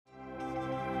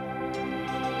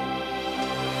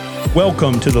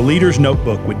Welcome to the Leader's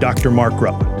Notebook with Dr. Mark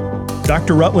Rutland.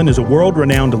 Dr. Rutland is a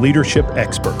world-renowned leadership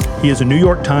expert. He is a New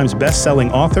York Times best-selling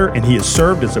author, and he has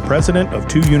served as the president of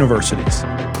 2 universities.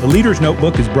 The Leader's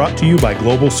Notebook is brought to you by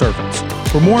Global Servants.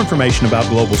 For more information about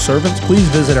Global Servants, please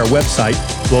visit our website,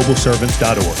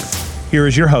 globalservants.org. Here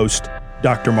is your host,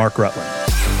 Dr. Mark Rutland.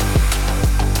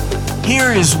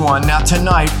 Here is one. Now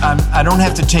tonight, I don't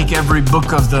have to take every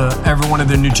one of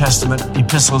the New Testament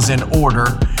epistles in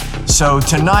order. So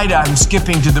tonight I'm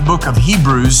skipping to the book of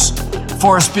Hebrews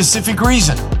for a specific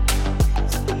reason.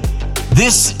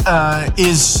 This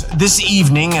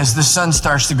evening, as the sun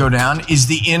starts to go down, is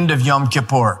the end of Yom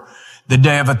Kippur, the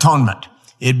Day of Atonement.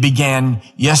 It began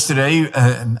yesterday.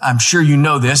 I'm sure you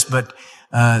know this, but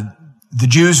the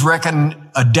Jews reckon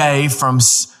a day from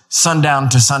sundown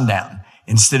to sundown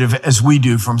instead of, as we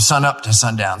do, from sunup to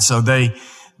sundown. So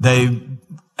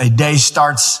a day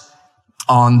starts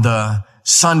on the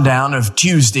sundown of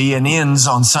Tuesday and ends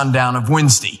on sundown of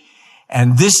Wednesday.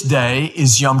 And this day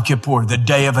is Yom Kippur, the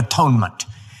Day of Atonement.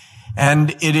 And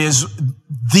it is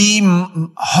the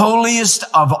holiest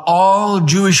of all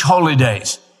Jewish holy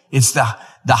days. It's the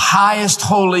highest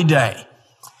holy day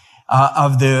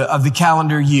of the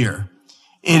calendar year.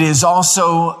 It is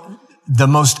also the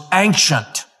most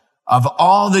ancient of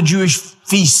all the Jewish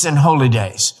feasts and holy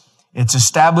days. It's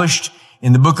established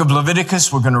in the book of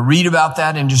Leviticus. We're going to read about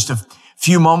that in just a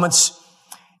few moments.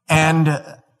 And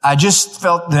I just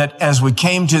felt that as we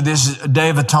came to this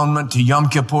Day of Atonement, to Yom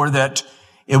Kippur, that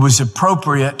it was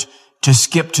appropriate to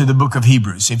skip to the book of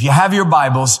Hebrews. If you have your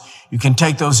Bibles, you can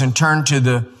take those and turn to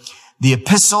the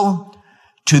epistle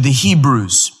to the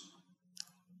Hebrews.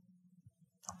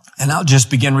 And I'll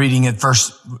just begin reading at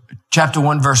chapter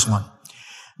 1, verse 1.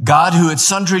 God, who at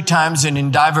sundry times and in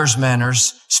divers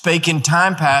manners spake in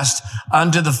time past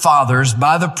unto the fathers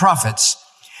by the prophets,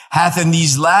 hath in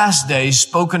these last days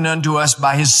spoken unto us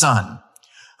by his Son,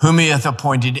 whom he hath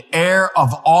appointed heir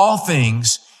of all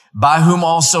things, by whom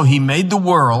also he made the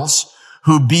worlds,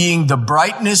 who being the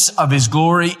brightness of his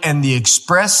glory and the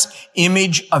express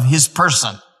image of his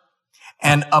person,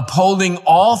 and upholding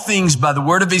all things by the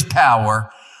word of his power,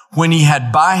 when he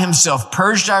had by himself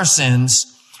purged our sins,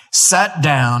 sat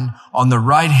down on the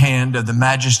right hand of the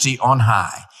majesty on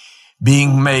high,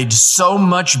 being made so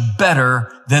much better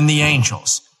than the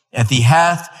angels, as he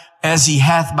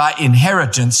hath by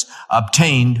inheritance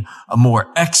obtained a more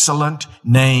excellent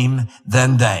name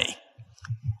than they.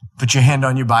 Put your hand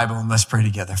on your Bible and let's pray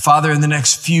together. Father, in the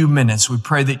next few minutes, we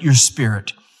pray that your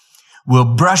Spirit will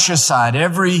brush aside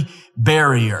every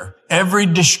barrier, every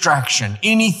distraction,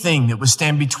 anything that would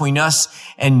stand between us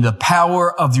and the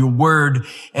power of your word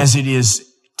as it is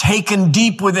taken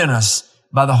deep within us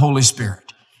by the Holy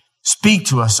Spirit. Speak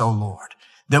to us, O Lord,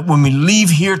 that when we leave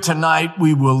here tonight,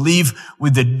 we will leave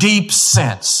with the deep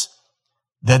sense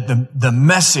that the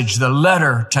message, the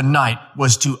letter tonight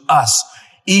was to us,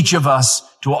 each of us,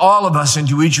 to all of us, and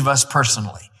to each of us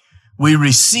personally. We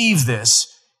receive this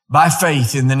by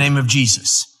faith in the name of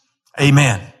Jesus.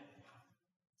 Amen.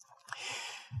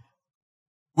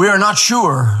 We are not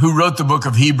sure who wrote the book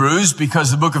of Hebrews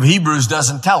because the book of Hebrews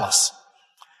doesn't tell us.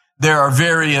 There are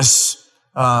various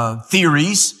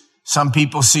theories. Some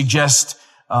people suggest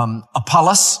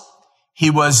Apollos. He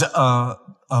was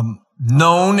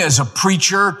known as a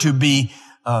preacher to be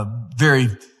very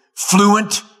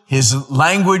fluent. His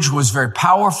language was very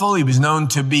powerful. He was known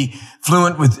to be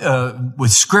fluent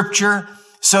with Scripture.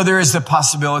 So there is the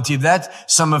possibility of that.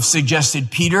 Some have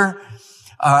suggested Peter.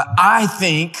 I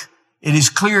think it is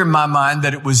clear in my mind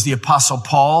that it was the Apostle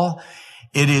Paul.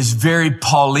 It is very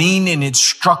Pauline in its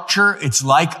structure. It's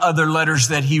like other letters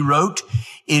that he wrote.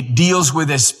 It deals with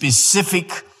a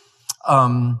specific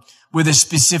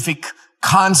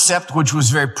concept which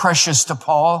was very precious to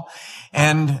Paul.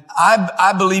 And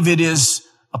I believe it is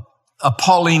a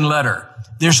Pauline letter.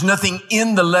 There's nothing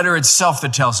in the letter itself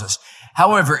that tells us.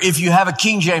 However, if you have a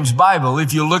King James Bible,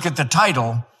 if you look at the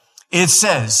title, it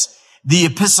says, the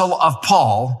Epistle of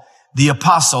Paul, the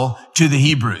Apostle to the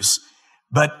Hebrews.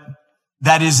 But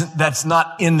that's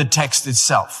not in the text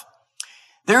itself.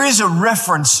 There is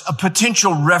a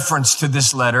potential reference to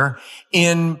this letter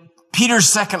in Peter's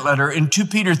second letter in 2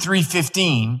 Peter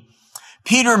 3:15.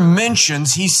 Peter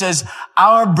mentions, he says,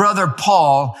 our brother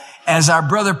Paul, as our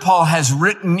brother Paul has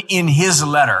written in his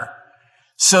letter.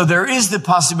 So there is the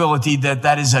possibility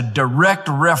that is a direct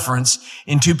reference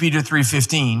in 2 Peter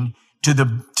 3:15 to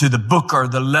the book or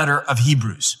the letter of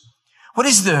Hebrews. What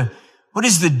is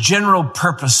the general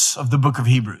purpose of the book of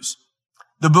Hebrews?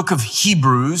 The book of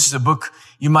Hebrews, the book,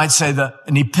 you might say,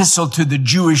 an epistle to the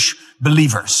Jewish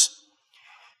believers.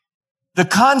 The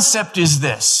concept is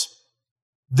this.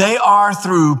 They are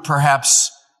through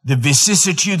perhaps the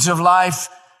vicissitudes of life,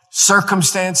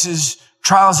 circumstances,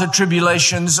 trials and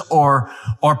tribulations, or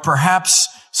perhaps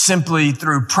simply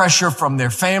through pressure from their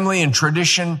family and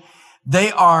tradition.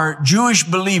 They are Jewish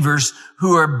believers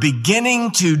who are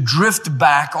beginning to drift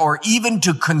back or even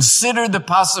to consider the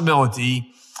possibility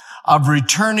of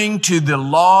returning to the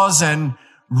laws and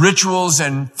rituals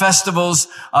and festivals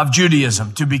of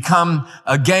Judaism, to become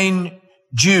again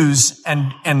Jews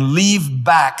and leave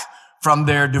back from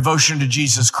their devotion to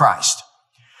Jesus Christ.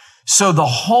 So the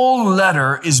whole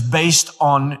letter is based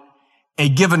on a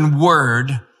given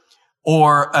word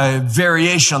or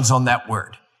variations on that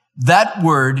word. That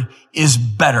word is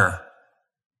better,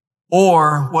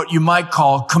 or what you might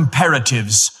call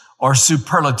comparatives or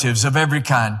superlatives of every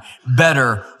kind.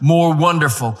 Better, more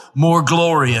wonderful, more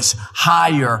glorious,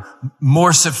 higher,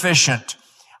 more sufficient.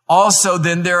 Also,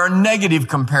 then there are negative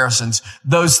comparisons.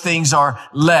 Those things are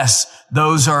less.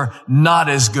 Those are not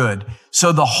as good.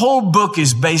 So the whole book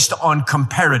is based on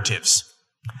comparatives.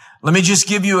 Let me just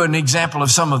give you an example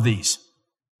of some of these.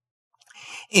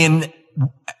 In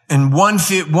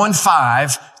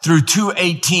 1:5 through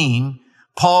 2:18,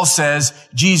 Paul says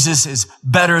Jesus is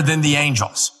better than the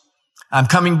angels. I'm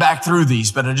coming back through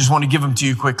these, but I just want to give them to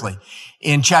you quickly.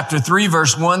 In chapter 3,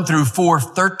 verse 1 through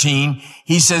 4:13,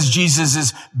 he says Jesus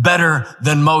is better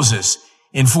than Moses.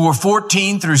 In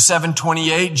 4:14 through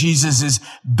 7:28, Jesus is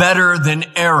better than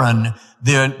Aaron,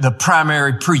 the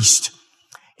primary priest.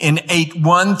 In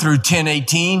 8:1 through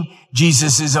 10:18,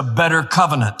 Jesus is a better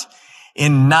covenant.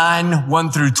 In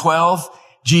 9:1 through 12,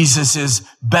 Jesus is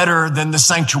better than the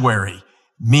sanctuary,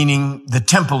 meaning the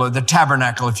temple or the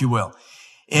tabernacle, if you will.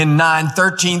 In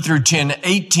 9:13 through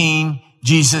 10:18,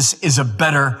 Jesus is a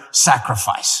better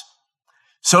sacrifice.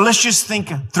 So let's just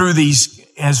think through these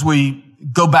as we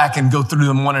go back and go through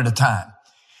them one at a time.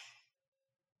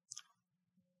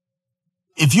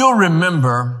 If you'll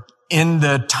remember, in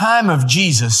the time of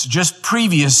Jesus, just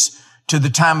previous to the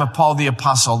time of Paul the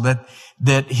Apostle,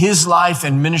 that his life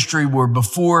and ministry were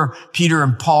before Peter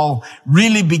and Paul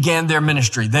really began their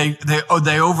ministry.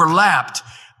 They overlapped,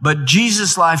 but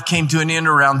Jesus' life came to an end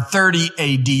around 30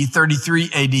 AD,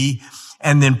 33 AD.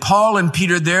 And then Paul and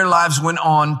Peter, their lives went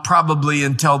on probably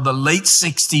until the late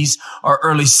 60s or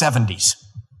early 70s.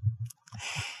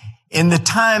 In the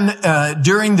time,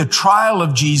 during the trial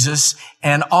of Jesus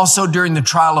and also during the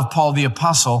trial of Paul the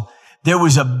Apostle, there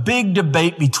was a big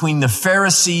debate between the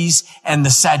Pharisees and the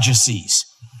Sadducees.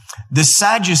 The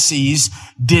Sadducees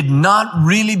did not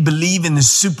really believe in the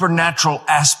supernatural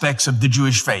aspects of the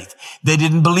Jewish faith. They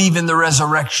didn't believe in the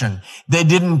resurrection. They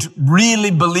didn't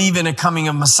really believe in a coming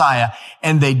of Messiah.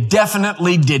 And they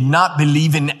definitely did not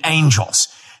believe in angels.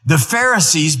 The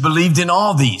Pharisees believed in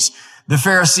all these. The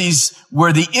Pharisees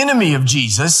were the enemy of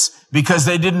Jesus because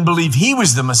they didn't believe he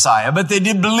was the Messiah, but they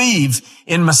did believe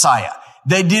in Messiah.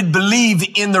 They did believe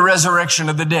in the resurrection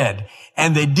of the dead,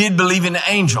 and they did believe in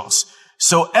angels.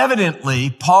 So evidently,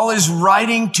 Paul is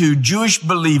writing to Jewish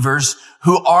believers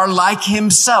who are like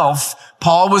himself.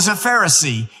 Paul was a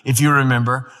Pharisee, if you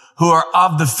remember, who are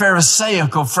of the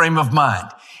Pharisaical frame of mind.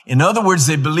 In other words,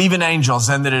 they believe in angels,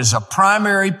 and that it is a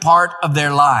primary part of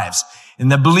their lives in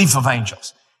the belief of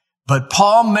angels. But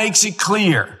Paul makes it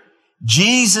clear,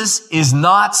 Jesus is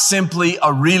not simply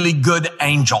a really good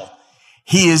angel.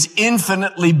 He is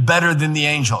infinitely better than the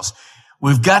angels.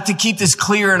 We've got to keep this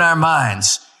clear in our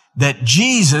minds that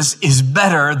Jesus is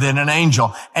better than an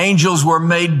angel. Angels were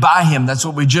made by him. That's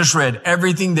what we just read.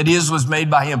 Everything that is was made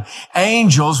by him.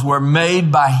 Angels were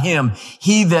made by him.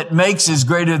 He that makes is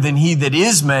greater than he that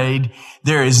is made.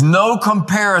 There is no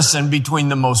comparison between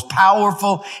the most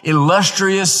powerful,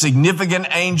 illustrious, significant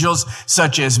angels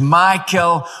such as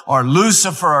Michael or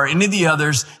Lucifer or any of the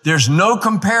others. There's no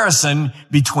comparison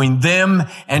between them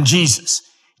and Jesus.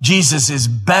 Jesus is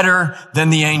better than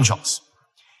the angels.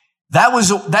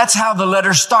 That's how the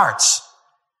letter starts.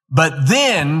 But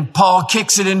then Paul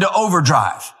kicks it into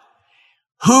overdrive.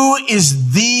 Who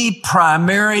is the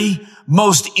primary,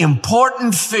 most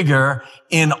important figure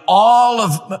in all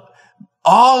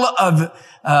of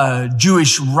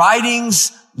Jewish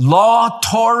writings, law,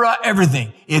 Torah,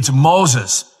 everything? It's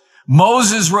Moses.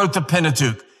 Moses wrote the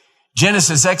Pentateuch.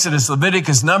 Genesis, Exodus,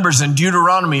 Leviticus, Numbers, and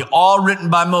Deuteronomy, all written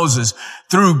by Moses.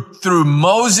 Through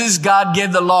Moses, God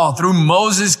gave the law. Through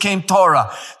Moses came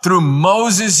Torah. Through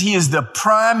Moses, he is the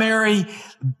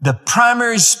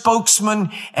primary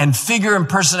spokesman and figure and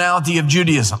personality of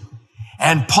Judaism.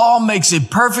 And Paul makes it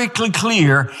perfectly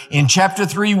clear in chapter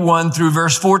 3:1 through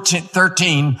verse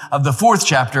 13 of the 4th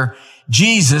chapter,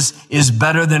 Jesus is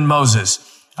better than Moses.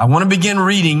 I want to begin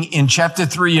reading in chapter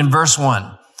 3 and verse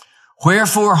 1.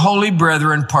 Wherefore, holy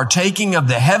brethren, partaking of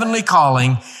the heavenly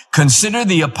calling, consider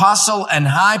the apostle and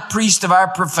high priest of our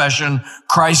profession,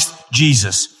 Christ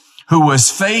Jesus, who was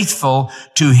faithful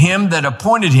to him that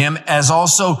appointed him, as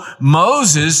also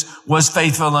Moses was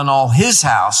faithful in all his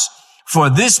house. For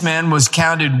this man was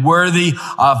counted worthy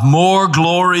of more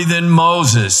glory than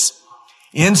Moses,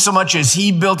 insomuch as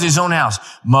he built his own house.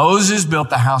 Moses built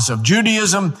the house of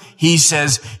Judaism. He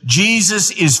says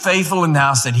Jesus is faithful in the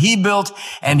house that he built,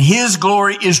 and his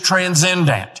glory is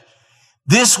transcendent.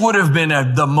 This would have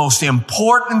been the most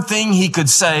important thing he could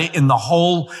say in the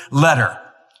whole letter.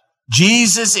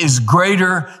 Jesus is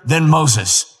greater than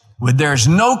Moses. There's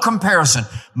no comparison.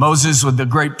 Moses was the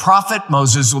great prophet.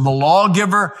 Moses was the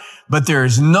lawgiver. But there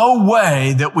is no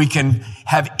way that we can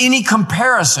have any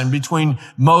comparison between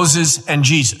Moses and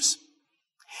Jesus.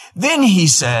 Then he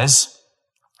says,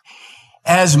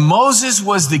 as Moses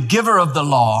was the giver of the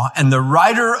law and the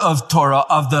writer of Torah,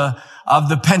 of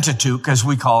the Pentateuch, as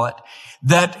we call it,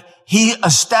 that he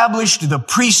established the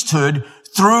priesthood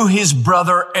through his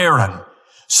brother Aaron.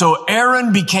 So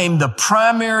Aaron became the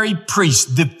primary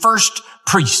priest, the first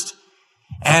priest.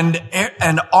 And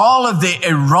all of the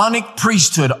Aaronic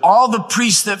priesthood, all the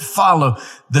priests that follow,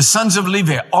 the sons of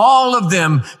Levi, all of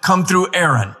them come through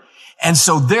Aaron. And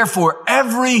so therefore,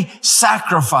 every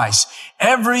sacrifice,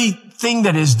 everything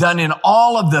that is done in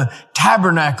all of the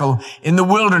tabernacle, in the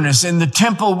wilderness, in the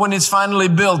temple when it's finally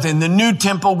built, in the new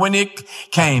temple when it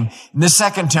came, in the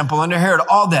second temple under Herod,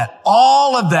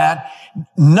 all of that,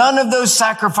 none of those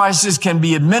sacrifices can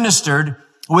be administered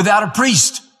without a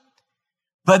priest.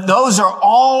 But those are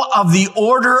all of the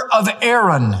order of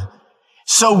Aaron.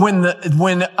 So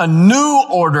when a new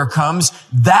order comes,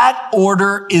 that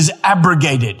order is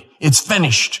abrogated. It's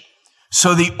finished.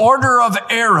 So the order of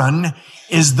Aaron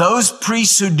is those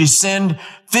priests who descend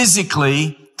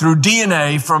physically through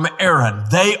DNA from Aaron.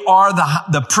 They are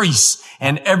the priests,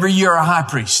 and every year a high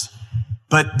priest.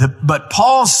 But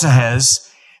Paul says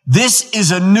this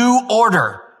is a new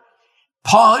order.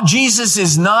 Jesus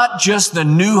is not just the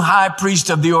new high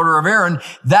priest of the order of Aaron.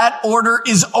 That order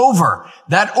is over.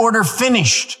 That order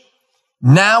finished.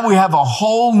 Now we have a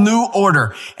whole new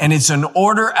order, and it's an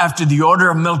order after the order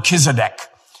of Melchizedek.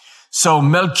 So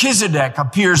Melchizedek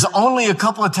appears only a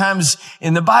couple of times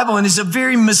in the Bible and is a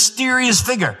very mysterious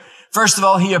figure. First of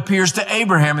all, he appears to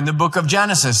Abraham in the book of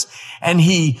Genesis, and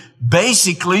he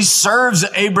basically serves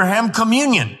Abraham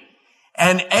communion.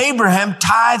 And Abraham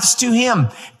tithes to him.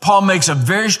 Paul makes a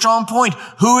very strong point.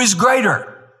 Who is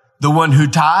greater? The one who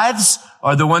tithes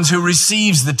or the ones who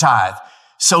receives the tithe?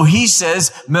 So he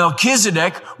says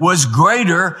Melchizedek was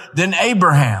greater than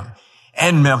Abraham.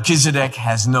 And Melchizedek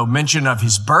has no mention of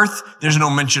his birth. There's no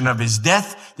mention of his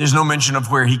death. There's no mention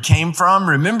of where he came from.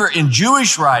 Remember, in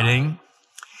Jewish writing,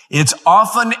 it's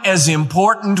often as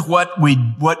important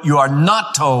what you are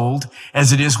not told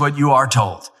as it is what you are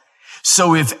told.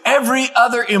 So if every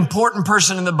other important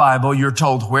person in the Bible, you're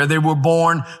told where they were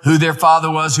born, who their father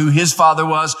was, who his father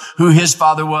was, who his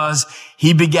father was,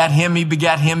 he begat him, he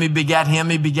begat him, he begat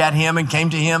him, he begat him, and came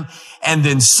to him. And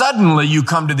then suddenly you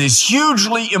come to this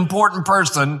hugely important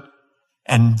person,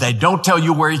 and they don't tell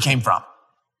you where he came from.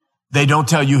 They don't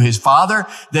tell you his father.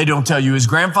 They don't tell you his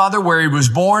grandfather, where he was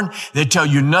born. They tell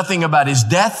you nothing about his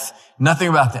death, nothing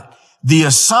about that. The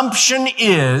assumption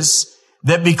is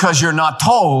that because you're not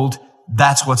told,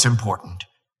 that's what's important.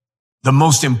 The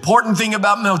most important thing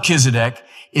about Melchizedek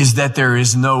is that there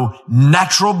is no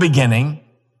natural beginning.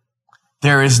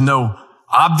 There is no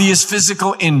obvious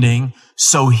physical ending.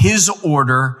 So his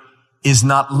order is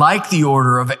not like the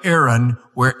order of Aaron,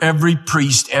 where every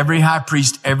priest, every high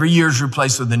priest, every year is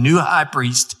replaced with a new high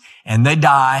priest, and they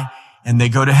die, and they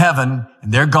go to heaven,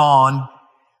 and they're gone.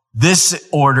 This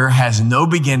order has no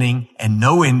beginning and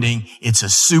no ending. It's a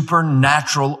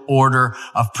supernatural order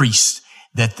of priests.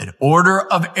 That the order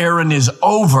of Aaron is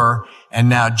over, and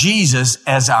now Jesus,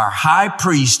 as our high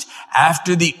priest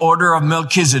after the order of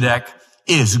Melchizedek,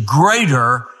 is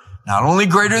greater, not only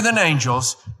greater than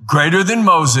angels, greater than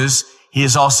Moses, he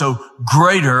is also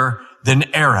greater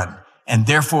than Aaron, and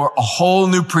therefore a whole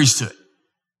new priesthood.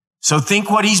 So think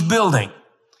what he's building.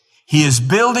 He is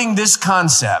building this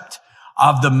concept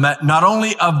of not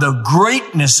only of the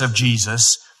greatness of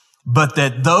Jesus, but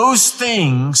that those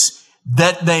things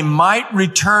that they might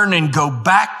return and go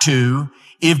back to,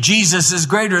 if Jesus is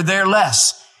greater, they're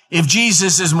less. If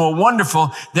Jesus is more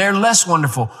wonderful, they're less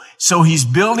wonderful. So he's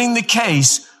building the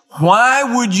case. Why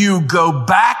would you go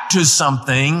back to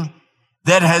something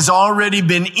that has already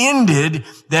been ended,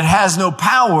 that has no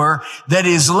power, that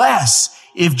is less?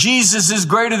 If Jesus is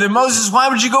greater than Moses, why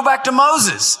would you go back to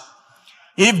Moses?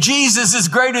 If Jesus is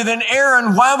greater than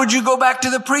Aaron, why would you go back to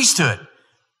the priesthood?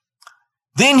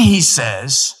 Then he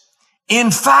says,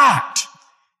 in fact,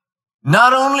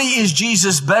 not only is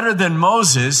Jesus better than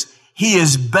Moses, he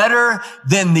is better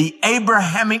than the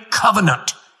Abrahamic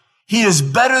covenant. He is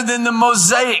better than the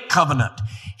Mosaic covenant.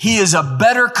 He is a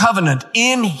better covenant.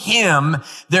 In him,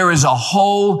 there is a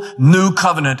whole new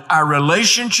covenant. Our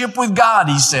relationship with God,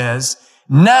 he says,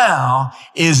 now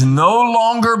is no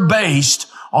longer based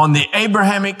on the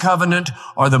Abrahamic covenant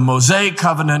or the Mosaic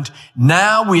covenant.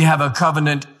 Now we have a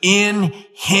covenant in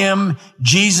him.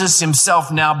 Jesus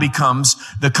himself now becomes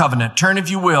the covenant. Turn, if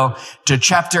you will, to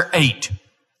chapter 8.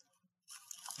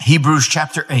 Hebrews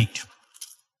chapter 8.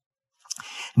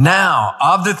 Now,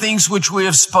 of the things which we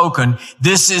have spoken,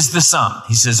 this is the sum.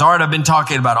 He says, all right, I've been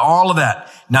talking about all of that.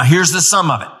 Now here's the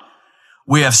sum of it.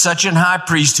 We have such an high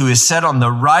priest who is set on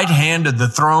the right hand of the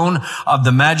throne of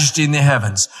the majesty in the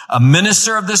heavens, a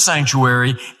minister of the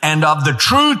sanctuary and of the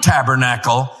true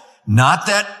tabernacle, not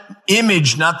that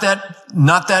image, not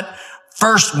that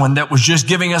first one that was just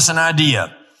giving us an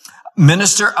idea.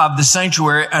 Minister of the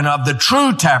sanctuary and of the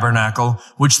true tabernacle,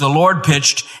 which the Lord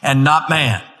pitched and not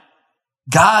man.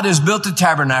 God has built a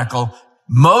tabernacle.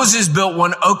 Moses built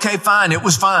one. Okay, fine. It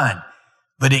was fine.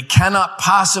 But it cannot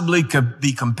possibly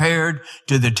be compared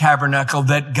to the tabernacle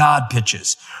that God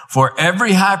pitches. For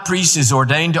every high priest is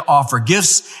ordained to offer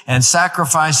gifts and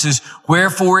sacrifices,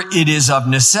 wherefore it is of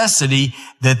necessity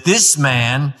that this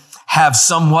man have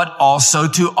somewhat also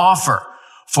to offer.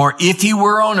 For if he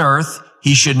were on earth,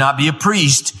 he should not be a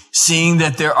priest, seeing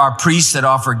that there are priests that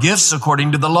offer gifts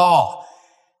according to the law.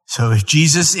 So if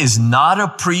Jesus is not a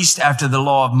priest after the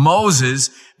law of Moses,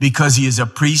 because he is a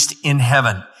priest in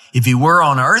heaven. If he were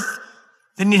on earth,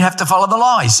 then he'd have to follow the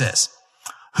law, he says,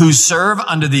 who serve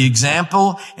under the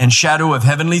example and shadow of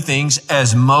heavenly things,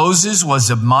 as Moses was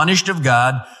admonished of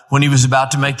God when he was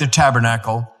about to make the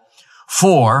tabernacle.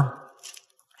 For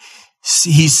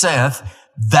he saith,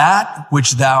 that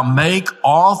which thou make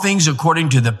all things according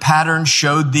to the pattern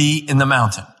showed thee in the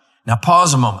mountain. Now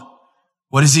pause a moment.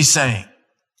 What is he saying?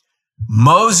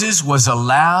 Moses was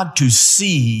allowed to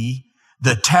see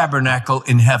the tabernacle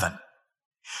in heaven.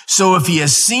 So if he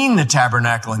has seen the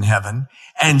tabernacle in heaven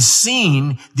and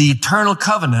seen the eternal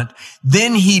covenant,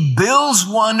 then he builds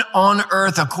one on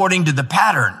earth according to the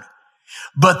pattern.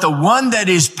 But the one that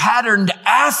is patterned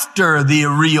after the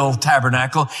real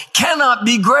tabernacle cannot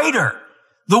be greater.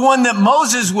 The one that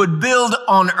Moses would build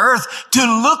on earth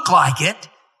to look like it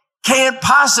can't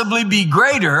possibly be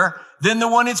greater than the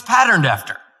one it's patterned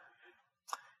after.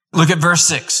 Look at verse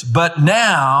 6. But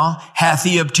now hath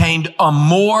he obtained a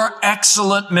more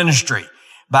excellent ministry,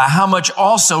 by how much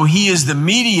also he is the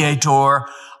mediator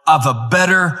of a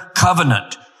better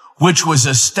covenant, which was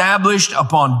established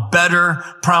upon better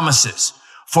promises.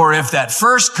 For if that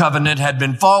first covenant had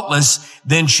been faultless,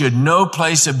 then should no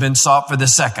place have been sought for the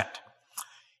second.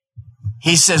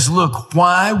 He says, look,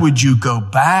 why would you go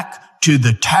back to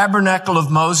the tabernacle of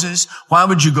Moses? Why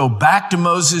would you go back to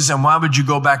Moses? And why would you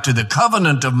go back to the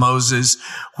covenant of Moses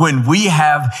when we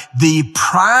have the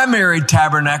primary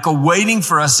tabernacle waiting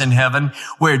for us in heaven,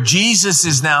 where Jesus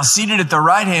is now seated at the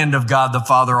right hand of God the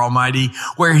Father Almighty,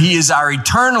 where he is our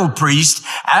eternal priest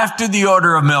after the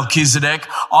order of Melchizedek,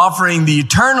 offering the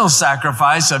eternal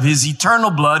sacrifice of his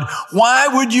eternal blood? Why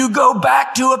would you go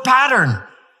back to a pattern?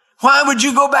 Why would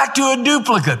you go back to a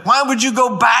duplicate? Why would you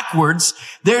go backwards?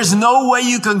 There's no way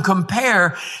you can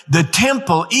compare the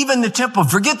temple, even the temple.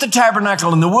 Forget the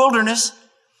tabernacle in the wilderness.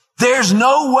 There's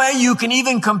no way you can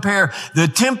even compare the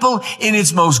temple in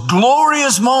its most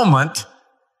glorious moment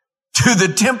to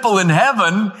the temple in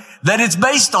heaven that it's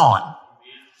based on.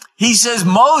 He says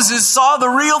Moses saw the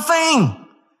real thing,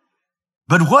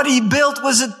 but what he built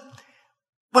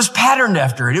was patterned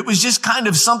after it. It was just kind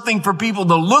of something for people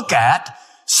to look at,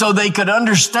 so they could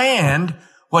understand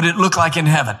what it looked like in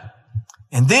heaven.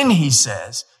 And then he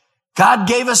says, God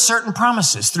gave us certain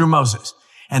promises through Moses,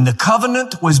 and the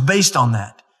covenant was based on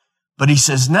that. But he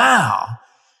says, now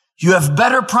you have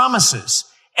better promises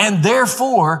and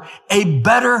therefore a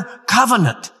better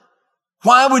covenant.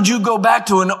 Why would you go back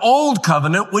to an old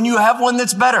covenant when you have one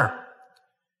that's better?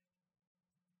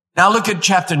 Now look at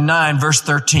chapter 9, verse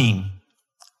 13.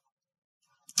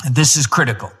 And this is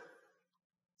critical.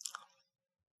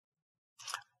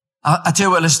 I'll tell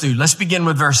you what, let's do. Let's begin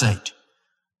with verse 8.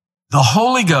 The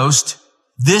Holy Ghost,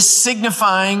 this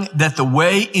signifying that the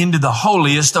way into the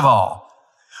holiest of all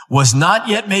was not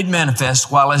yet made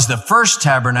manifest, while as the first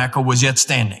tabernacle was yet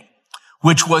standing,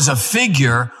 which was a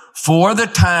figure for the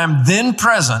time then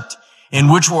present,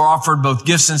 in which were offered both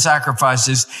gifts and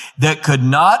sacrifices, that could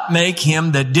not make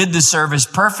him that did the service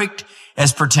perfect,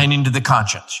 as pertaining to the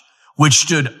conscience, which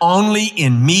stood only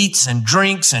in meats and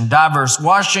drinks and diverse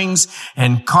washings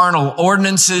and carnal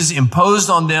ordinances imposed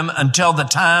on them until the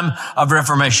time of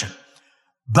Reformation.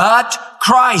 But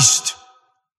Christ,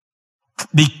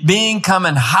 being come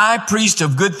an high priest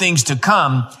of good things to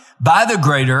come, by the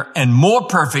greater and more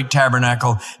perfect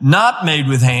tabernacle, not made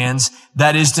with hands,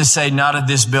 that is to say, not of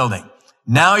this building.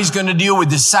 Now he's going to deal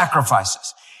with the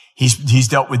sacrifices. He's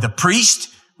dealt with the priest,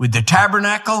 with the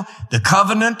tabernacle, the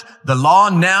covenant, the law.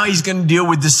 Now he's going to deal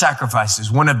with the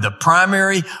sacrifices. One of the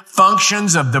primary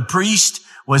functions of the priest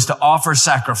was to offer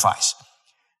sacrifice.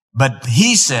 But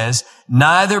he says,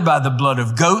 neither by the blood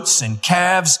of goats and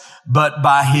calves, but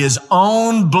by his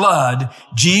own blood,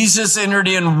 Jesus entered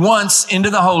in once into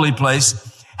the holy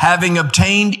place, having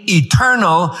obtained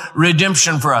eternal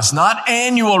redemption for us. Not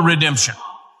annual redemption.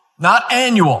 Not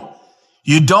annual.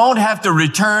 You don't have to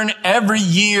return every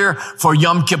year for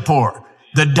Yom Kippur,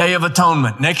 the Day of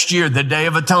Atonement. Next year, the Day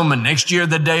of Atonement. Next year,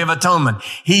 the Day of Atonement.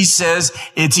 He says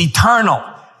it's eternal.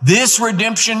 This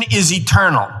redemption is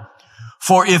eternal.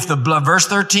 For if the blood, verse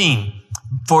 13,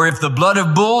 for if the blood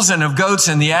of bulls and of goats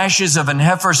and the ashes of an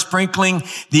heifer sprinkling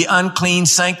the unclean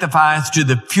sanctifieth to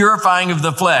the purifying of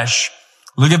the flesh.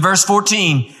 Look at verse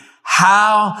 14.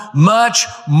 How much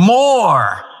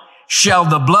more shall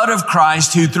the blood of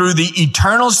Christ, who through the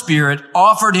eternal Spirit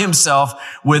offered himself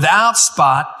without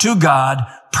spot to God,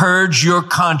 purge your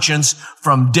conscience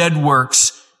from dead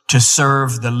works to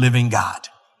serve the living God.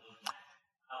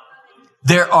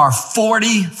 There are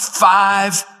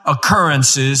 45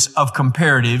 occurrences of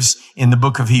comparatives in the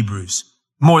book of Hebrews,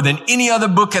 more than any other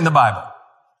book in the Bible.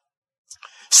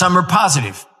 Some are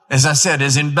positive, as I said,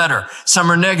 as in better.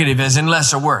 Some are negative, as in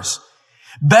less or worse.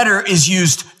 Better is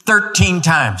used 13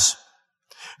 times.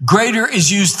 Greater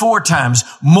is used 4 times.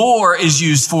 More is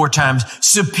used 4 times.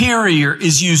 Superior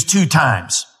is used 2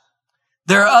 times.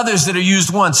 There are others that are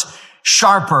used once.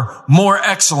 Sharper, more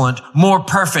excellent, more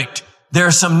perfect. There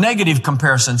are some negative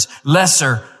comparisons.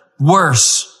 Lesser,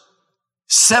 worse.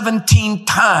 17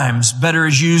 times better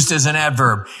is used as an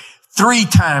adverb. 3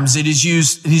 times it is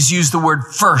used the word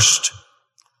first.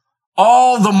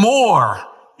 All the more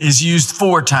is used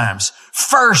 4 times.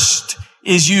 First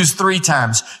is used 3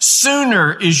 times.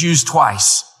 Sooner is used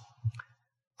twice.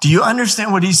 Do you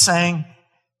understand what he's saying?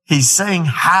 He's saying,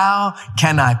 how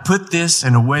can I put this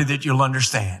in a way that you'll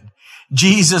understand?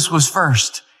 Jesus was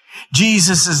first.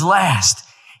 Jesus is last.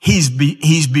 He's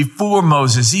before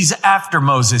Moses. He's after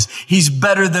Moses. He's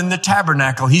better than the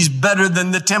tabernacle. He's better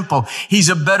than the temple. He's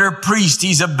a better priest.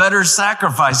 He's a better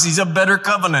sacrifice. He's a better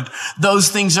covenant. Those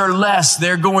things are less.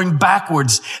 They're going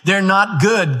backwards. They're not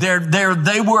good.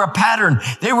 They were a pattern.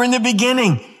 They were in the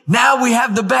beginning. Now we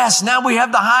have the best. Now we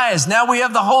have the highest. Now we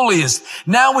have the holiest.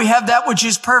 Now we have that which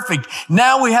is perfect.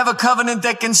 Now we have a covenant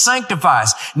that can sanctify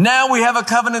us. Now we have a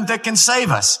covenant that can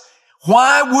save us.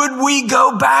 Why would we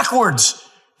go backwards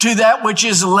to that which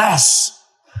is less?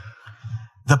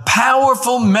 The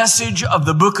powerful message of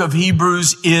the book of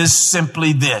Hebrews is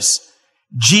simply this: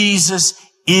 Jesus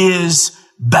is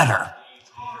better.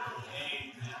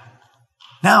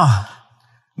 Now,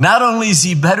 not only is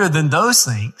he better than those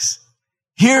things,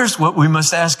 here's what we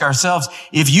must ask ourselves.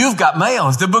 If you've got mail,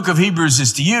 if the book of Hebrews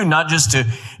is to you, not just to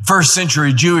first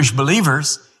century Jewish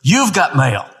believers, you've got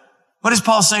mail. What is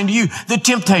Paul saying to you? The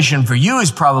temptation for you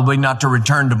is probably not to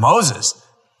return to Moses.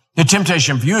 The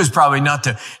temptation for you is probably not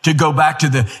to go back to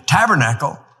the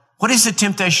tabernacle. What is the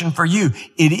temptation for you?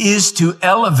 It is to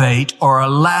elevate or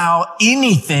allow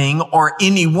anything or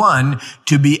anyone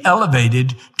to be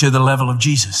elevated to the level of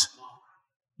Jesus.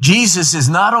 Jesus is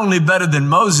not only better than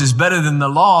Moses, better than the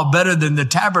law, better than the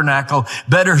tabernacle,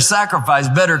 better sacrifice,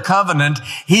 better covenant.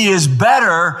 He is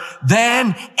better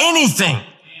than anything.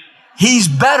 He's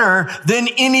better than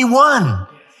anyone.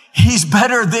 He's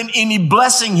better than any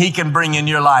blessing he can bring in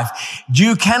your life.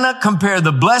 You cannot compare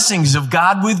the blessings of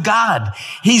God with God.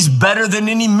 He's better than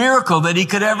any miracle that he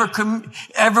could ever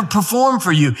perform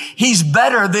for you. He's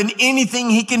better than anything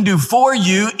he can do for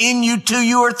you, in you, to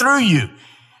you, or through you.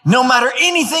 No matter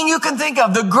anything you can think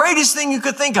of, the greatest thing you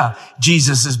could think of,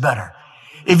 Jesus is better.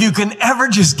 If you can ever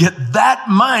just get that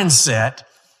mindset,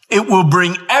 it will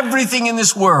bring everything in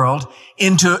this world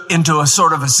into a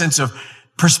sort of a sense of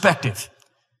perspective.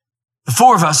 The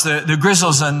 4 of us, the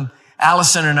Grizzles and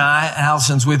Allison and I,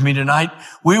 Allison's with me tonight,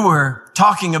 we were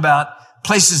talking about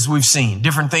places we've seen,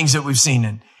 different things that we've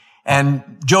seen. And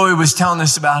Joey was telling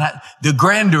us about the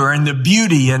grandeur and the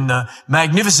beauty and the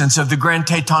magnificence of the Grand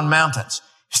Teton Mountains.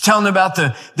 He was telling about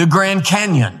the Grand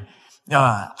Canyon.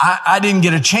 I didn't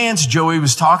get a chance. Joey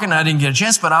was talking. I didn't get a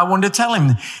chance, but I wanted to tell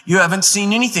him, you haven't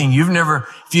seen anything.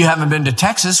 If you haven't been to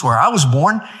Texas, where I was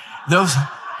born,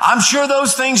 I'm sure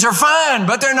those things are fine,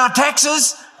 but they're not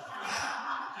Texas.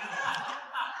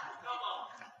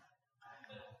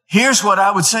 Here's what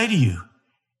I would say to you.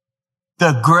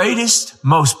 The greatest,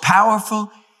 most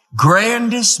powerful,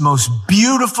 grandest, most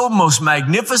beautiful, most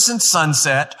magnificent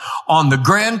sunset on the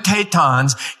Grand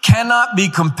Tetons cannot be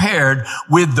compared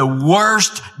with the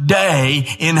worst day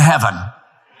in heaven.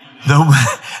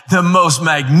 The most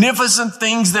magnificent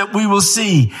things that we will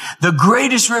see, the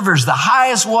greatest rivers, the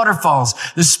highest waterfalls,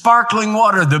 the sparkling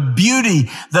water, the beauty,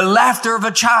 the laughter of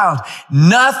a child.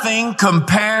 Nothing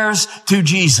compares to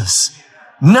Jesus.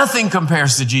 Nothing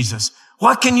compares to Jesus.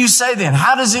 What can you say then?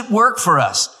 How does it work for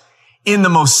us? In the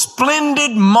most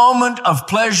splendid moment of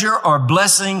pleasure or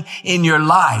blessing in your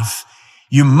life,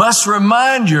 you must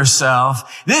remind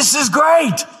yourself, this is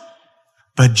great,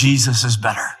 but Jesus is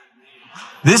better.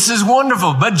 This is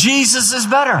wonderful, but Jesus is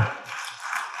better.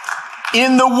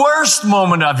 In the worst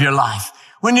moment of your life,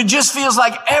 when it just feels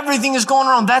like everything is going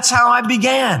wrong, that's how I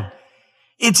began.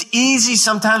 It's easy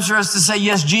sometimes for us to say,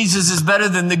 yes, Jesus is better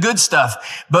than the good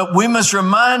stuff. But we must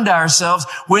remind ourselves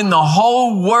when the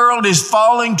whole world is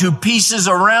falling to pieces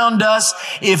around us,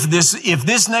 if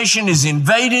this nation is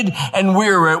invaded and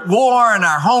we're at war and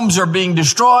our homes are being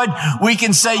destroyed, we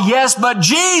can say, yes, but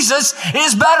Jesus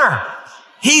is better.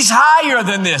 He's higher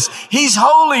than this. He's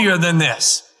holier than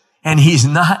this. And he's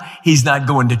not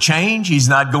going to change. He's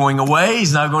not going away.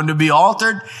 He's not going to be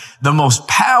altered. The most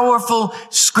powerful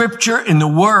scripture in the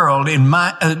world,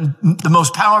 the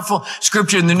most powerful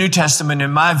scripture in the New Testament,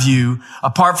 in my view,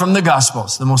 apart from the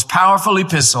Gospels, the most powerful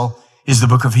epistle is the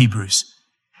book of Hebrews.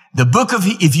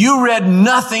 If you read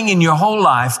nothing in your whole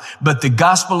life but the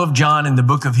Gospel of John and the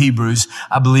book of Hebrews,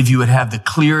 I believe you would have the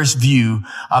clearest view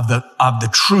of the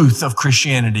truth of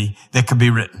Christianity that could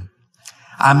be written.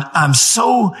 I'm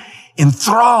so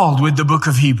enthralled with the book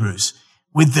of Hebrews,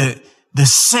 with the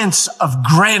sense of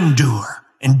grandeur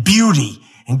and beauty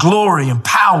and glory and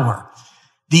power,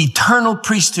 the eternal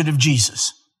priesthood of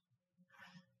Jesus.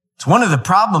 It's one of the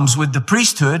problems with the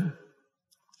priesthood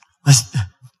was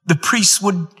the priests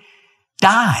would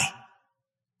die.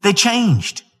 They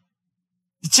changed.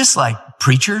 It's just like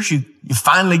preachers. You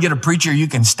finally get a preacher you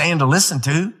can stand to listen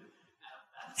to,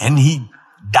 and he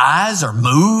dies or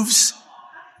moves.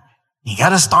 You got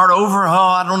to start over. Oh,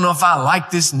 I don't know if I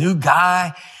like this new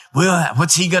guy. Well,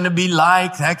 what's he going to be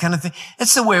like? That kind of thing.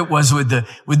 It's the way it was with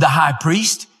the high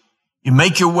priest. You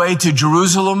make your way to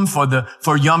Jerusalem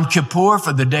for Yom Kippur,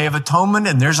 for the Day of Atonement,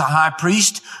 and there's a high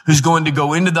priest who's going to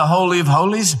go into the Holy of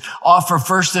Holies, offer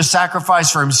first a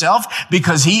sacrifice for himself,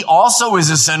 because he also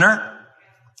is a sinner.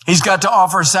 He's got to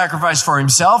offer a sacrifice for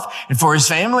himself and for his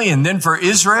family and then for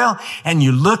Israel. And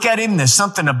you look at him, there's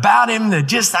something about him that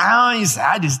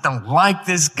I just don't like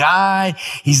this guy.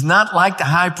 He's not like the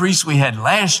high priest we had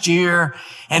last year.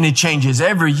 And it changes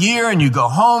every year, and you go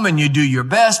home and you do your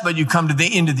best, but you come to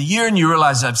the end of the year and you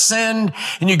realize I've sinned,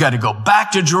 and you got to go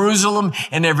back to Jerusalem,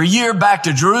 and every year back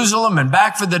to Jerusalem and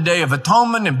back for the Day of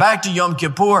Atonement and back to Yom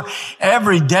Kippur.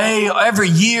 Every day, every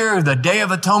year, the Day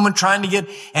of Atonement trying to get,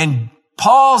 and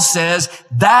Paul says,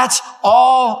 that's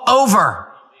all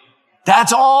over.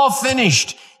 That's all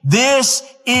finished. This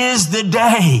is the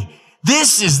day.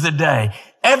 This is the day.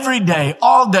 Every day,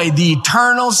 all day, the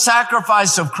eternal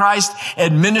sacrifice of Christ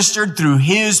administered through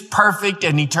his perfect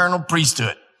and eternal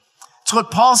priesthood. That's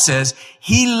what Paul says.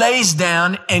 He lays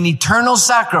down an eternal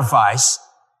sacrifice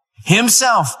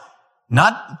himself,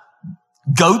 not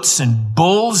goats and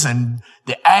bulls and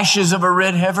the ashes of a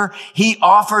red heifer. He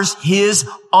offers his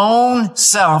own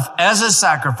self as a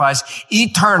sacrifice,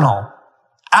 eternal,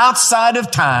 outside of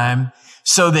time,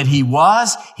 so that he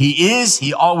was, he is,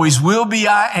 he always will be,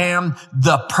 I am,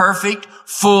 the perfect,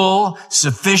 full,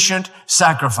 sufficient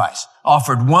sacrifice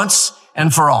offered once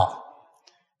and for all.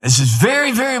 This is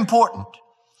very, very important.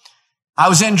 I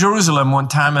was in Jerusalem one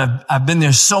time. I've been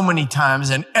there so many times,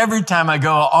 and every time I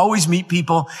go, I always meet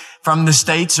people from the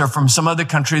States or from some other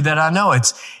country that I know.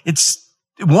 It's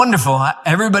wonderful.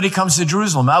 Everybody comes to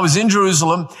Jerusalem. I was in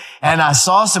Jerusalem, and I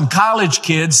saw some college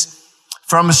kids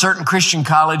from a certain Christian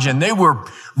college, and they were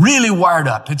really wired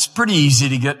up. It's pretty easy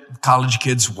to get college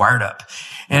kids wired up.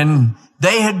 And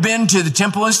they had been to the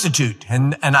Temple Institute,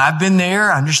 and I've been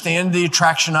there. I understand the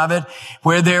attraction of it,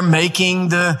 where they're making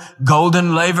the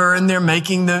golden laver and they're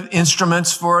making the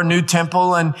instruments for a new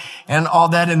temple and all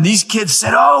that. And these kids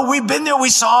said, oh, we've been there. We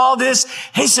saw all this.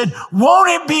 He said, won't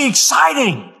it be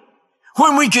exciting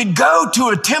when we could go to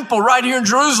a temple right here in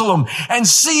Jerusalem and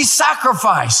see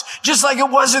sacrifice, just like it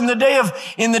was in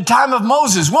the time of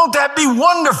Moses? Won't that be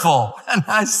wonderful? And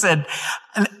I said,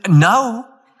 no.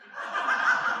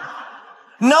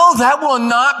 No, that will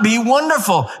not be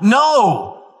wonderful.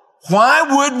 No. Why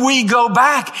would we go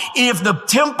back? If the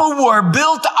temple were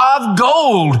built of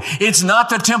gold, it's not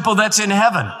the temple that's in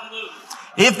heaven.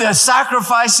 If the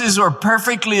sacrifices were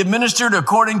perfectly administered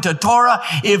according to Torah,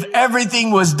 if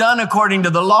everything was done according to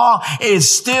the law, it's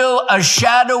still a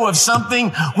shadow of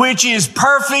something which is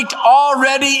perfect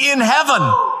already in heaven.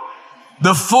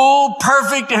 The full,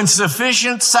 perfect, and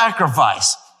sufficient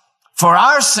sacrifice for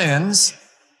our sins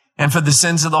and for the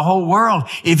sins of the whole world.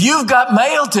 If you've got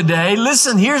mail today,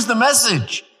 listen, here's the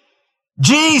message.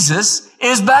 Jesus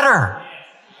is better.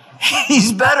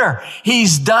 He's better.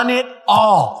 He's done it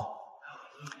all.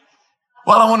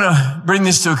 Well, I want to bring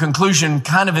this to a conclusion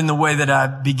kind of in the way that I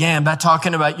began by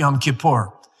talking about Yom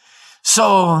Kippur.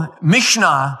 So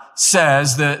Mishnah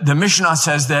says, the Mishnah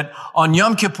says that on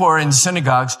Yom Kippur in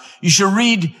synagogues, you should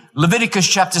read Leviticus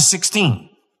chapter 16.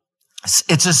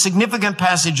 It's a significant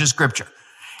passage of scripture,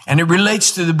 and it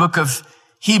relates to the book of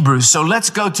Hebrews. So let's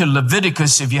go to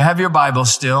Leviticus. If you have your Bible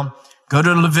still, go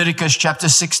to Leviticus chapter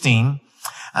 16.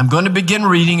 I'm going to begin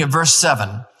reading at verse 7,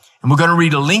 and we're going to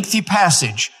read a lengthy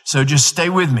passage, so just stay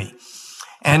with me.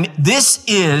 And this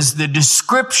is the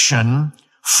description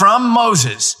from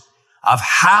Moses of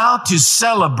how to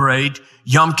celebrate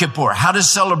Yom Kippur, how to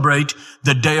celebrate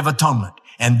the Day of Atonement.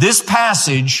 And this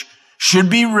passage should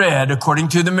be read, according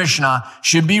to the Mishnah,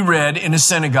 should be read in a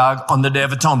synagogue on the Day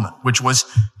of Atonement, which was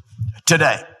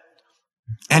today.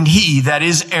 And he, that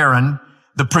is Aaron,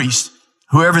 the priest,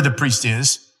 whoever the priest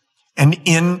is, and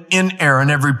in Aaron,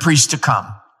 every priest to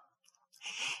come,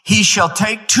 he shall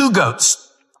take 2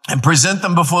 goats and present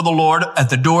them before the Lord at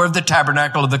the door of the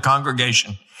tabernacle of the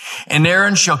congregation. And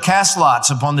Aaron shall cast lots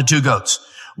upon the 2 goats,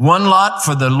 1 lot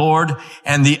for the Lord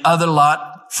and the other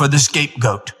lot for the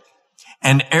scapegoat.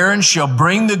 And Aaron shall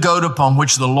bring the goat upon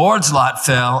which the Lord's lot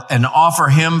fell and offer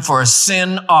him for a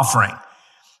sin offering.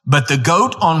 But the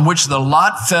goat on which the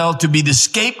lot fell to be the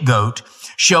scapegoat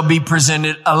shall be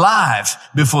presented alive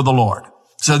before the Lord.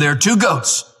 So there are 2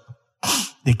 goats.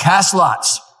 They cast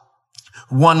lots.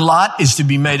 1 lot is to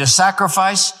be made a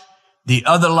sacrifice. The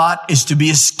other lot is to be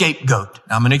a scapegoat.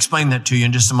 Now, I'm going to explain that to you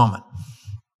in just a moment.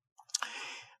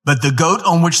 But the goat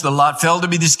on which the lot fell to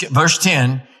be the verse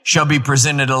 10 shall be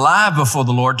presented alive before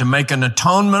the Lord to make an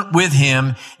atonement with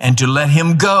him and to let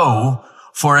him go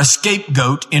for a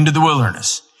scapegoat into the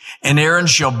wilderness. And Aaron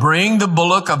shall bring the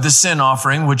bullock of the sin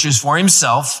offering, which is for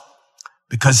himself,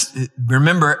 because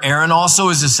remember, Aaron also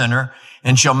is a sinner,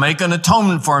 and shall make an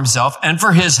atonement for himself and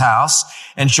for his house,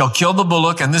 and shall kill the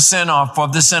bullock and the sin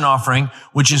offering,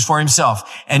 which is for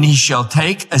himself. And he shall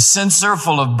take a censer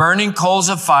full of burning coals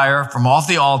of fire from off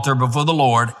the altar before the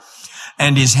Lord,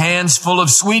 and his hands full of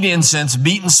sweet incense,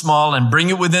 beaten small, and bring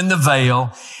it within the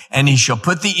veil. And he shall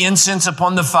put the incense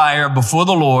upon the fire before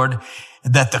the Lord,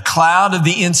 that the cloud of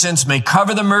the incense may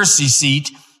cover the mercy seat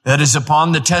that is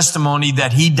upon the testimony,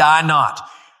 that he die not.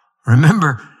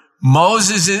 Remember,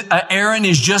 Aaron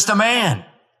is just a man.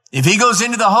 If he goes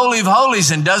into the Holy of Holies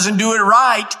and doesn't do it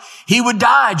right, he would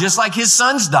die just like his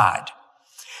sons died.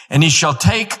 And he shall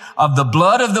take of the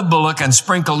blood of the bullock and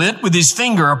sprinkle it with his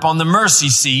finger upon the mercy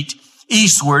seat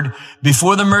eastward.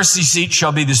 Before the mercy seat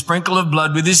shall be the sprinkle of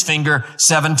blood with his finger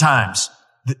 7 times.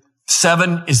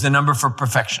 7 is the number for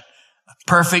perfection. A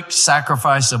perfect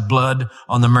sacrifice of blood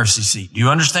on the mercy seat. Do you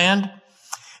understand?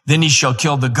 Then he shall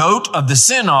kill the goat of the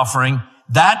sin offering.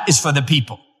 That is for the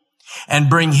people. And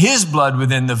bring his blood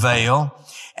within the veil,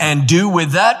 and do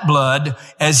with that blood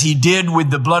as he did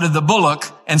with the blood of the bullock,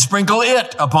 and sprinkle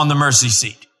it upon the mercy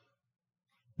seat,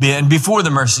 and before the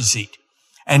mercy seat.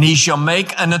 And he shall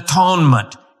make an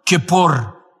atonement,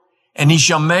 Kippur, and he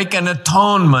shall make an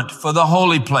atonement for the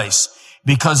holy place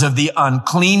because of the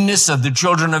uncleanness of the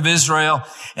children of Israel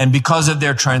and because of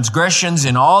their transgressions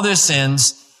in all their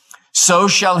sins. So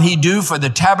shall he do for the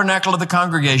tabernacle of the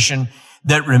congregation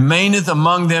that remaineth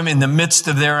among them in the midst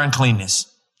of their uncleanness.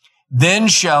 Then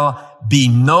shall be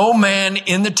no man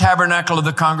in the tabernacle of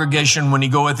the congregation when he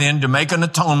goeth in to make an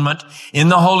atonement in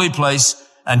the holy place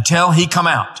until he come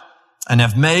out and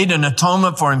have made an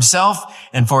atonement for himself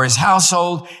and for his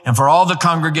household and for all the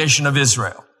congregation of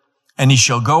Israel. And he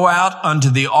shall go out unto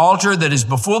the altar that is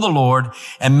before the Lord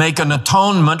and make an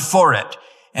atonement for it,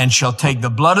 and shall take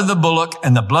the blood of the bullock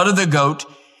and the blood of the goat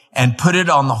and put it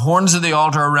on the horns of the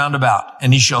altar around about.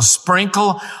 And he shall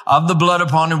sprinkle of the blood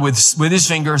upon it with his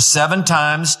finger 7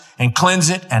 times and cleanse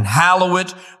it and hallow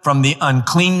it from the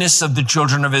uncleanness of the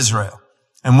children of Israel.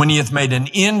 And when he hath made an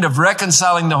end of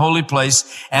reconciling the holy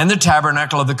place and the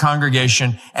tabernacle of the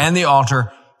congregation and the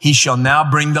altar, he shall now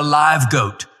bring the live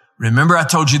goat. Remember, I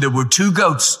told you there were 2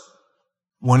 goats.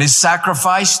 One is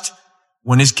sacrificed,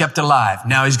 one is kept alive.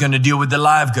 Now he's going to deal with the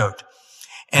live goat.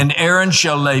 And Aaron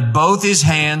shall lay both his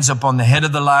hands upon the head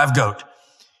of the live goat.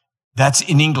 That's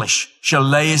in English. Shall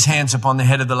lay his hands upon the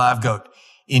head of the live goat.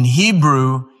 In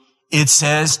Hebrew, it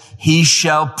says he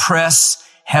shall press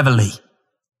heavily.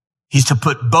 He's to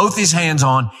put both his hands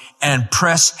on and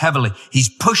press heavily. He's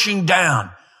pushing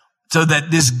down so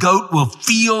that this goat will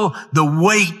feel the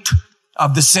weight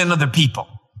of the sin of the people.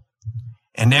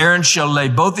 And Aaron shall lay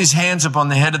both his hands upon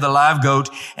the head of the live goat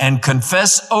and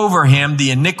confess over him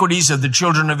the iniquities of the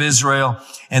children of Israel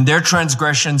and their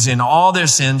transgressions in all their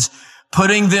sins,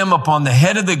 putting them upon the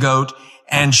head of the goat,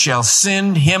 and shall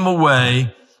send him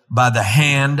away by the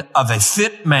hand of a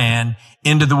fit man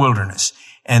into the wilderness.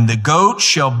 And the goat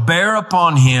shall bear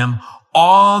upon him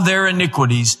all their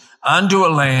iniquities unto a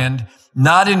land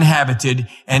not inhabited,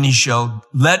 and he shall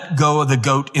let go of the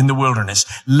goat in the wilderness.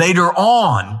 Later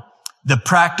on, the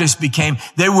practice became,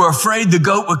 they were afraid the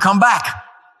goat would come back.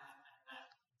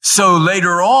 So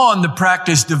later on, the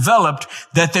practice developed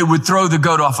that they would throw the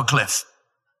goat off a cliff.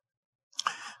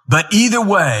 But either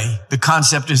way, the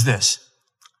concept is this.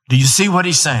 Do you see what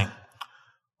he's saying?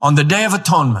 On the Day of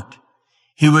Atonement,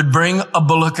 he would bring a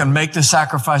bullock and make the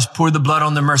sacrifice, pour the blood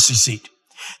on the mercy seat.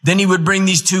 Then he would bring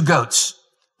these two goats.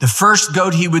 The first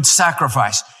goat he would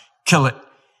sacrifice, kill it,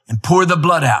 and pour the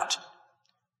blood out.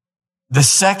 The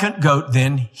second goat,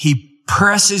 then, he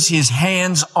presses his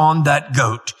hands on that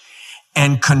goat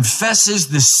and confesses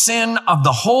the sin of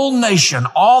the whole nation,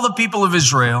 all the people of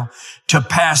Israel, to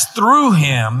pass through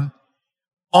him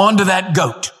onto that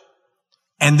goat.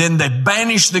 And then they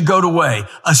banish the goat away,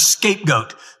 a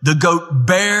scapegoat. The goat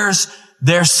bears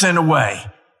their sin away,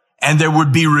 and there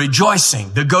would be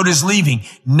rejoicing. The goat is leaving,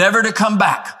 never to come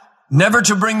back, never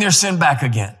to bring their sin back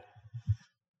again.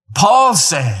 Paul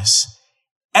says,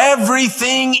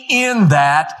 everything in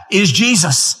that is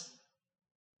Jesus.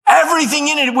 Everything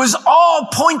in it was all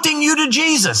pointing you to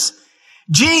Jesus.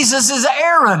 Jesus is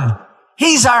Aaron.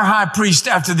 He's our high priest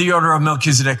after the order of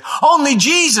Melchizedek. Only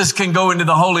Jesus can go into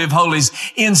the Holy of Holies.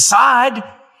 Inside,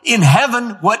 in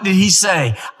heaven, what did he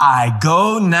say? I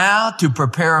go now to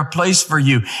prepare a place for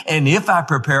you. And if I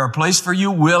prepare a place for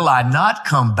you, will I not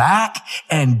come back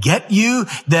and get you,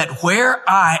 that where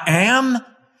I am,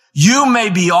 you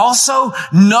may be also?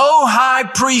 No high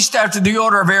priest after the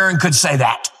order of Aaron could say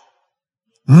that.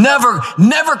 Never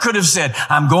could have said,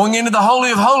 I'm going into the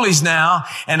Holy of Holies now,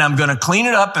 and I'm going to clean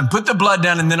it up and put the blood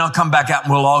down, and then I'll come back out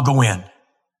and we'll all go in.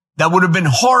 That would have been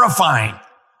horrifying.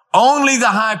 Only the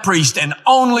high priest, and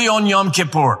only on Yom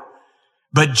Kippur.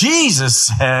 But Jesus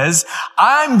says,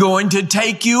 I'm going to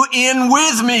take you in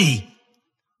with me,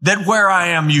 that where I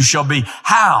am you shall be.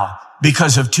 How?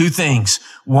 Because of two things.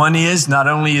 One is, not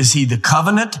only is he the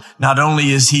covenant, not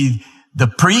only is he the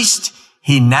priest,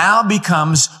 he now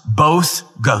becomes both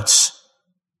goats.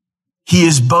 He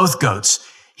is both goats.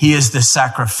 He is the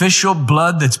sacrificial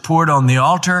blood that's poured on the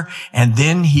altar, and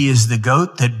then he is the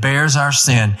goat that bears our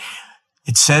sin.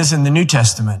 It says in the New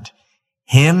Testament,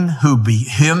 him who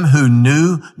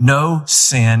knew no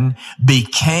sin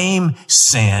became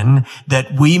sin,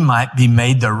 that we might be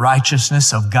made the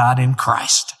righteousness of God in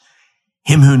Christ.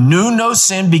 Him who knew no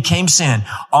sin became sin.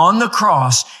 On the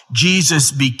cross,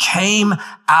 Jesus became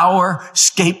our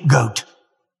scapegoat.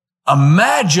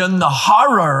 Imagine the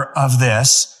horror of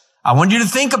this. I want you to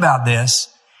think about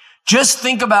this. Just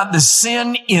think about the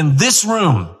sin in this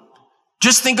room.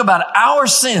 Just think about our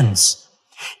sins.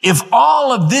 If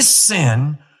all of this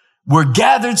sin were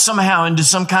gathered somehow into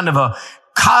some kind of a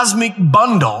cosmic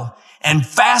bundle and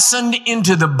fastened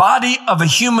into the body of a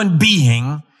human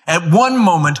being at one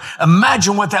moment,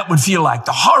 imagine what that would feel like,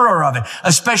 the horror of it.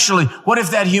 Especially, what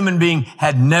if that human being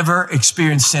had never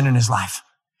experienced sin in his life?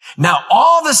 Now,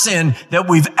 all the sin that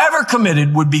we've ever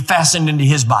committed would be fastened into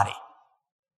his body.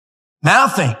 Now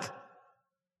think,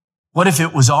 what if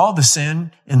it was all the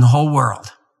sin in the whole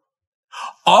world?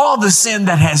 All the sin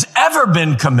that has ever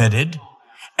been committed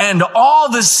and all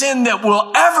the sin that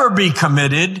will ever be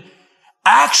committed,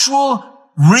 actual,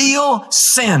 real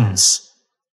sins,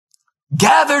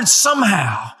 gathered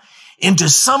somehow into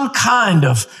some kind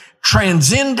of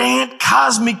transcendent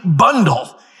cosmic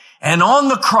bundle. And on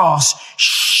the cross,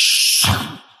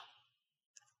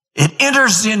 it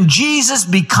enters in. Jesus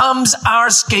becomes our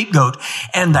scapegoat,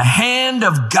 and the hand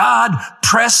of God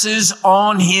presses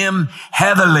on him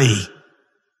heavily.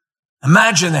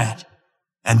 Imagine that.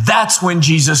 And that's when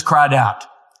Jesus cried out,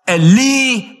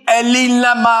 Eli, Eli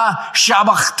lama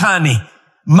sabachthani.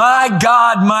 My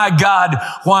God,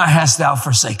 why hast thou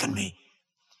forsaken me?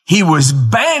 He was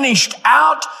banished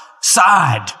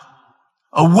outside,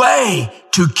 away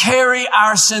to carry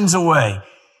our sins away.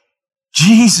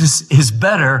 Jesus is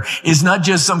better is not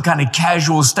just some kind of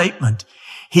casual statement.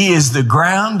 He is the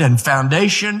ground and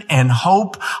foundation and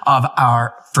hope of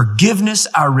our forgiveness,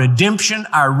 our redemption,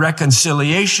 our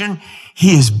reconciliation.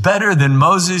 He is better than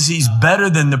Moses. He's better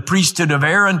than the priesthood of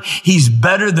Aaron. He's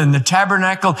better than the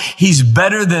tabernacle. He's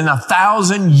better than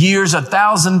 1,000 years,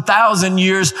 1,000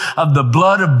 years of the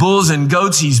blood of bulls and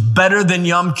goats. He's better than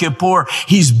Yom Kippur.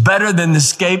 He's better than the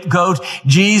scapegoat.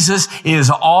 Jesus is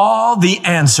all the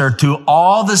answer to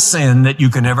all the sin that you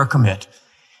can ever commit.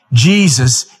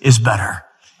 Jesus is better.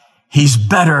 He's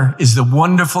better is the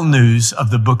wonderful news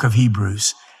of the book of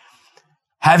Hebrews.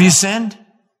 Have you sinned?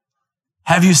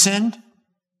 Have you sinned?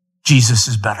 Jesus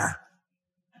is better.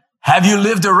 Have you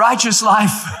lived a righteous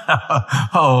life?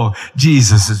 Oh,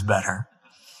 Jesus is better.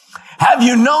 Have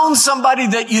you known somebody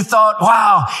that you thought,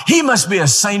 wow, he must be a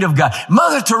saint of God?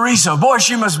 Mother Teresa, boy,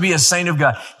 she must be a saint of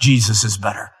God. Jesus is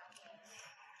better.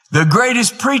 The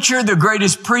greatest preacher, the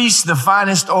greatest priest, the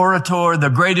finest orator, the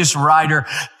greatest writer,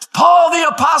 Paul the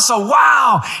apostle,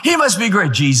 wow, he must be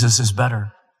great. Jesus is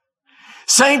better.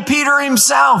 Saint Peter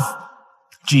himself,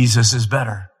 Jesus is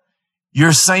better.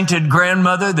 Your sainted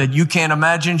grandmother that you can't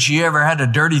imagine she ever had a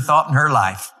dirty thought in her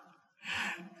life.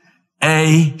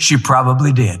 A, she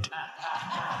probably did.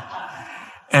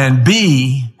 And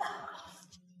B,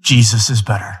 Jesus is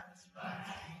better.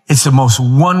 It's the most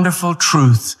wonderful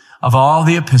truth of all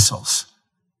the epistles.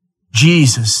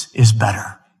 Jesus is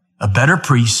better. A better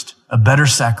priest, a better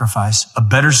sacrifice, a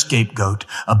better scapegoat,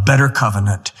 a better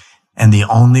covenant, and the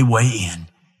only way in.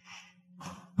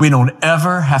 We don't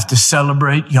ever have to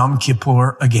celebrate Yom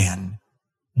Kippur again.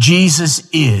 Jesus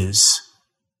is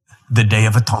the Day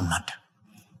of Atonement.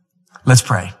 Let's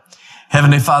pray.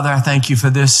 Heavenly Father, I thank you for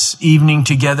this evening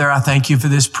together. I thank you for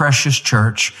this precious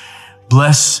church.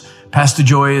 Bless Pastor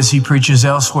Joy as he preaches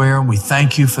elsewhere. We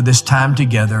thank you for this time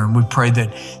together, and we pray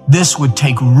that this would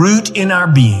take root in our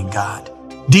being, God,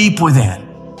 deep within.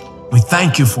 We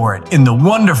thank you for it in the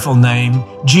wonderful name,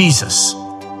 Jesus,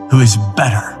 who is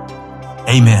better.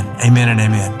 Amen, amen, and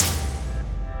amen.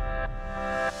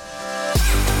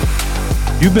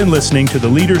 You've been listening to The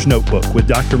Leader's Notebook with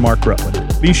Dr. Mark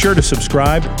Rutland. Be sure to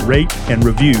subscribe, rate, and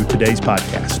review today's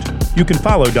podcast. You can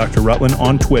follow Dr. Rutland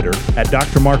on Twitter at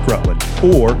Dr. Mark Rutland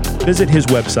or visit his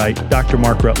website,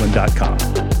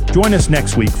 drmarkrutland.com. Join us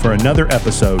next week for another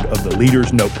episode of The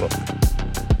Leader's Notebook.